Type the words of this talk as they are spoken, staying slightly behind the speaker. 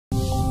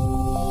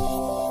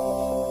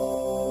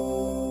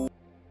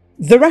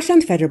The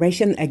Russian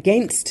Federation,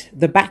 against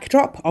the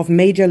backdrop of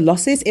major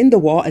losses in the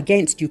war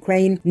against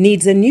Ukraine,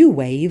 needs a new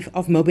wave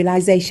of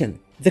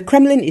mobilization. The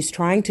Kremlin is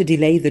trying to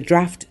delay the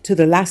draft to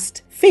the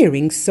last,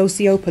 fearing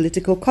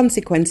socio-political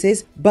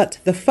consequences, but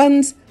the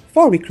funds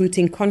for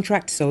recruiting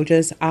contract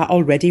soldiers are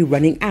already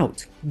running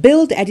out.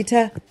 Bild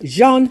editor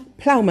Jeanne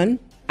Plaumann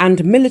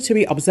and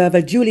military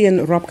observer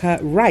Julian Repke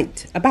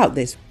write about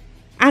this.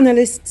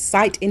 Analysts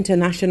cite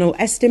international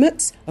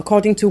estimates,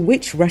 according to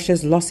which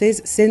Russia's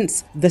losses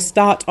since the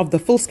start of the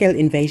full-scale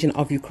invasion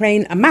of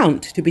Ukraine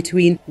amount to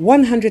between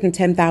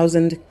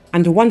 110,000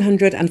 and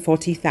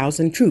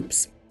 140,000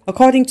 troops.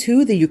 According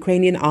to the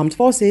Ukrainian Armed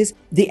Forces,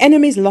 the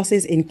enemy's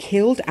losses in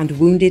killed and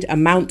wounded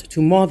amount to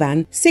more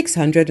than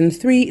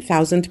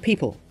 603,000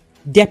 people.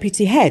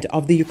 Deputy head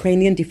of the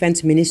Ukrainian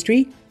Defense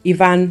Ministry,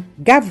 Ivan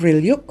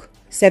Gavrilyuk,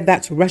 said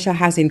that Russia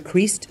has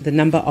increased the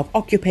number of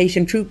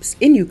occupation troops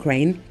in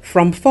Ukraine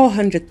from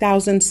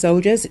 400,000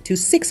 soldiers to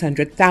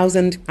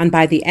 600,000, and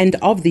by the end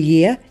of the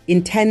year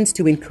intends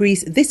to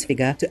increase this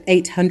figure to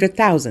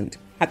 800,000.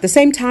 At the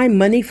same time,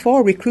 money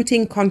for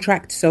recruiting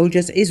contract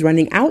soldiers is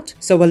running out,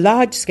 so a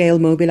large-scale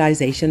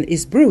mobilization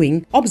is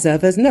brewing,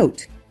 observers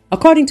note.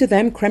 According to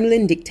them,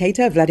 Kremlin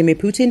dictator Vladimir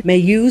Putin may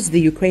use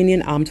the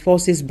Ukrainian Armed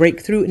Forces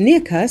breakthrough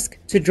near Kursk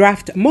to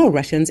draft more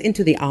Russians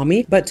into the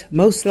army, but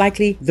most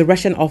likely the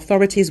Russian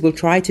authorities will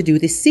try to do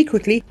this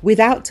secretly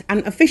without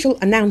an official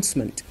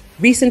announcement.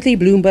 Recently,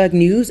 Bloomberg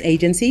News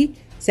agency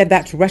said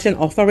that Russian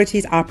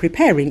authorities are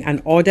preparing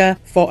an order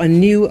for a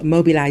new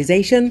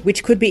mobilization,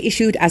 which could be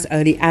issued as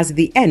early as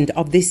the end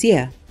of this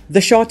year.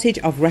 The shortage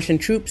of Russian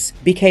troops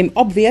became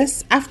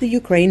obvious after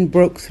Ukraine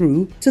broke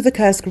through to the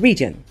Kursk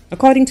region.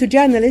 According to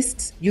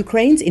journalists,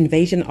 Ukraine's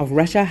invasion of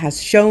Russia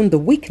has shown the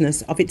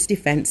weakness of its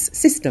defense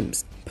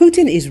systems.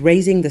 Putin is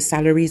raising the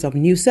salaries of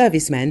new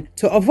servicemen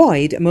to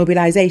avoid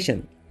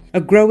mobilization. A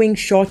growing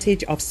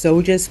shortage of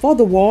soldiers for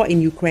the war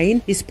in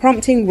Ukraine is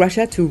prompting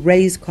Russia to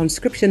raise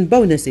conscription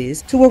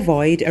bonuses to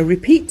avoid a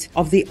repeat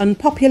of the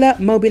unpopular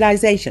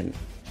mobilization.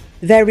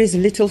 There is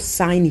little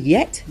sign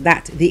yet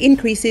that the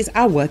increases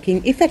are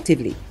working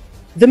effectively.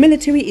 The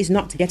military is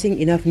not getting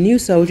enough new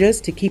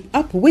soldiers to keep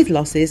up with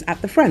losses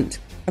at the front,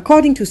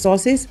 according to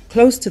sources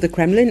close to the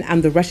Kremlin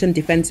and the Russian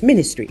Defense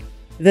Ministry.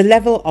 The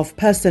level of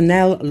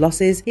personnel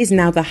losses is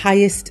now the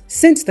highest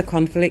since the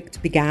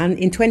conflict began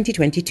in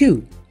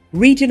 2022.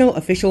 Regional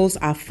officials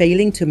are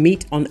failing to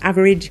meet on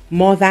average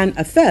more than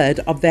a third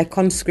of their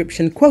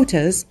conscription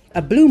quotas,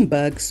 a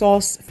Bloomberg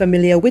source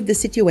familiar with the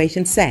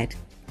situation said.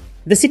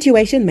 The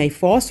situation may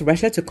force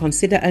Russia to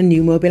consider a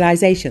new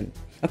mobilization.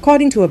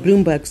 According to a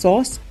Bloomberg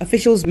source,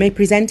 officials may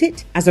present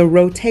it as a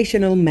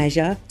rotational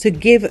measure to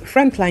give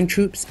frontline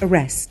troops a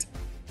rest.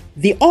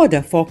 The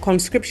order for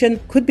conscription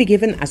could be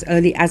given as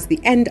early as the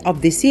end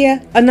of this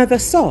year, another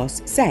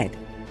source said.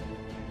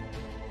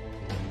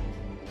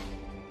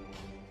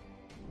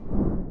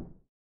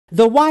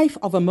 The wife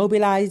of a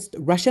mobilized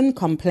Russian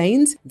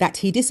complains that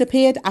he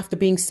disappeared after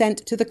being sent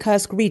to the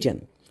Kursk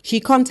region. She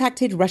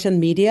contacted Russian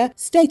media,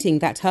 stating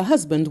that her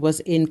husband was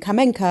in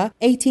Kamenka,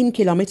 18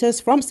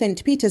 kilometers from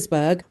St.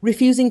 Petersburg,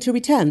 refusing to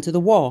return to the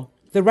war.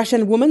 The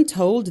Russian woman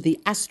told the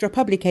Astra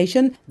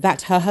publication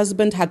that her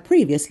husband had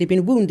previously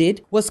been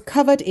wounded, was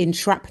covered in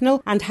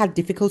shrapnel and had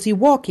difficulty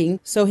walking,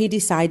 so he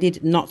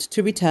decided not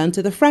to return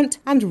to the front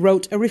and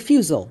wrote a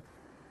refusal.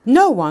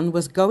 No one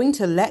was going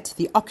to let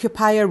the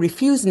occupier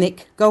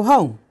refusnik go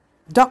home.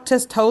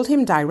 Doctors told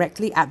him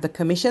directly at the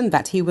commission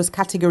that he was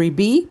category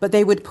B, but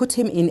they would put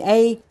him in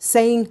A,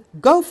 saying,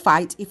 "Go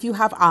fight if you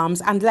have arms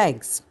and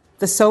legs."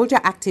 The soldier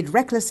acted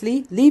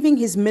recklessly, leaving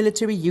his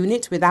military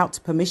unit without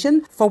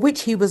permission, for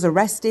which he was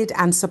arrested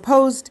and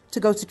supposed to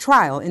go to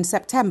trial in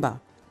September.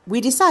 "We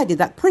decided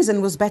that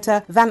prison was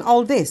better than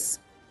all this,"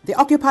 the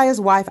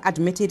occupier's wife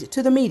admitted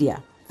to the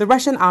media. The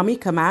Russian Army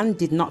Command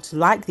did not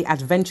like the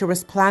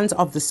adventurous plans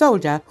of the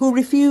soldier who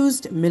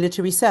refused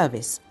military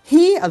service.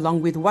 He,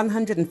 along with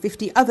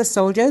 150 other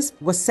soldiers,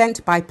 was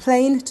sent by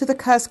plane to the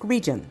Kursk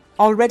region.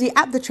 Already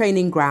at the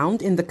training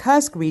ground in the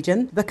Kursk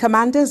region, the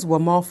commanders were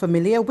more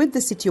familiar with the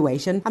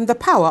situation and the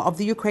power of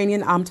the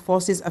Ukrainian Armed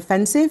Forces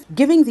offensive,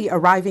 giving the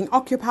arriving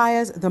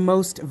occupiers the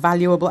most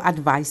valuable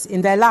advice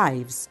in their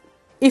lives.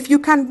 "If you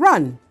can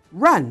run,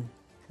 run,"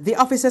 the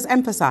officers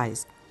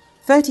emphasized.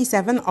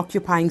 37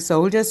 occupying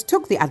soldiers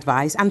took the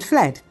advice and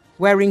fled,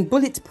 wearing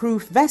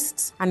bulletproof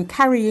vests and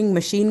carrying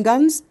machine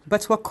guns,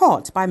 but were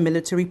caught by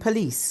military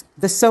police.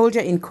 The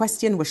soldier in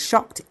question was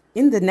shot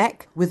in the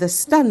neck with a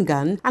stun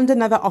gun, and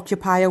another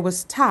occupier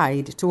was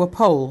tied to a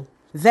pole.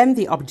 Then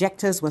the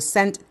objectors were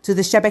sent to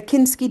the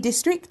Shebekinsky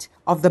district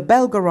of the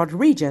Belgorod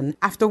region,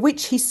 after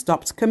which he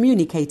stopped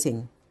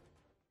communicating.